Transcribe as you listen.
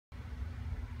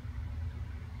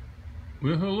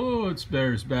Well, hello, it's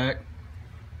Bears back.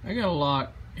 I got a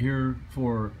lot here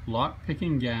for Lock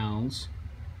Picking Gals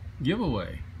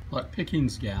giveaway. Lock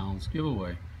Pickings Gals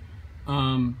giveaway.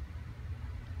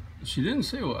 She didn't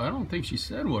say, I don't think she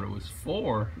said what it was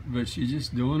for, but she's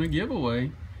just doing a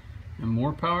giveaway, and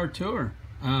more power to her.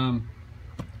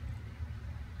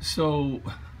 So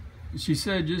she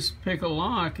said just pick a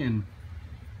lock, and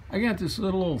I got this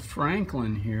little old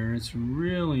Franklin here. It's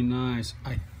really nice.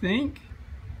 I think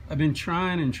I've been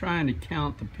trying to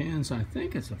count the pins. I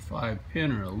think it's a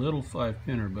 5-pinner, a little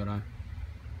 5-pinner, but I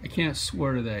can't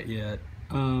swear to that yet.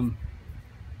 I'll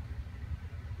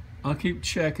keep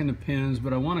checking the pins,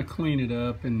 but I want to clean it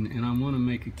up, and I want to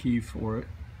make a key for it.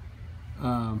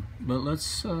 But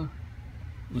let's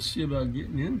see about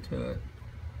getting into it.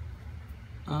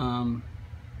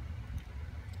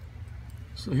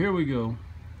 So here we go.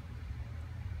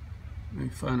 Let me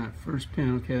find that first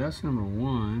pin. Okay, that's number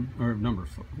 1, or number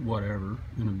whatever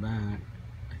in the back,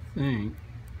 I think.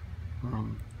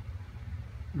 I'm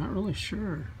not really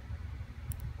sure.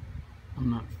 I'm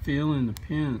not feeling the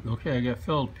pin. Okay, I got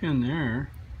felt pin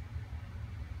there.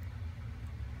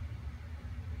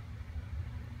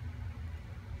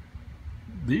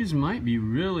 These might be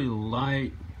really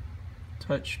light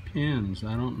touch pins.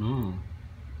 I don't know,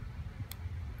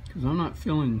 because I'm not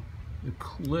feeling the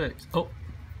clicks. Oh,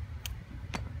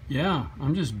 yeah,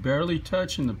 I'm just barely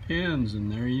touching the pins, and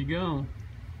there you go.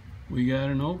 We got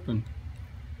an open.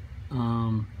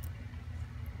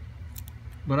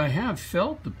 But I have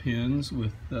felt the pins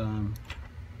with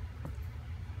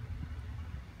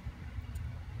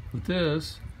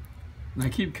this, and I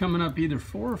keep coming up either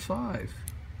 4 or 5.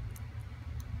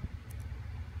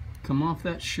 Come off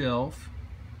that shelf.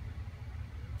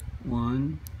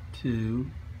 1,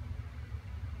 2,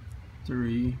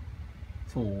 3,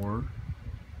 4,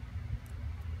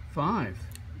 5.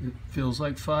 It feels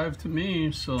like 5 to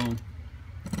me. So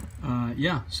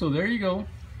yeah, so there you go.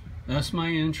 That's my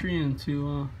entry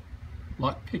into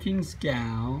Lock Pickings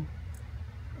Gal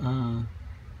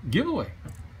giveaway.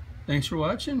 Thanks for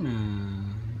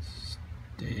watching.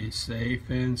 Stay safe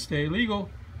and stay legal,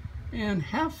 and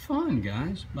have fun,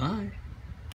 guys. Bye.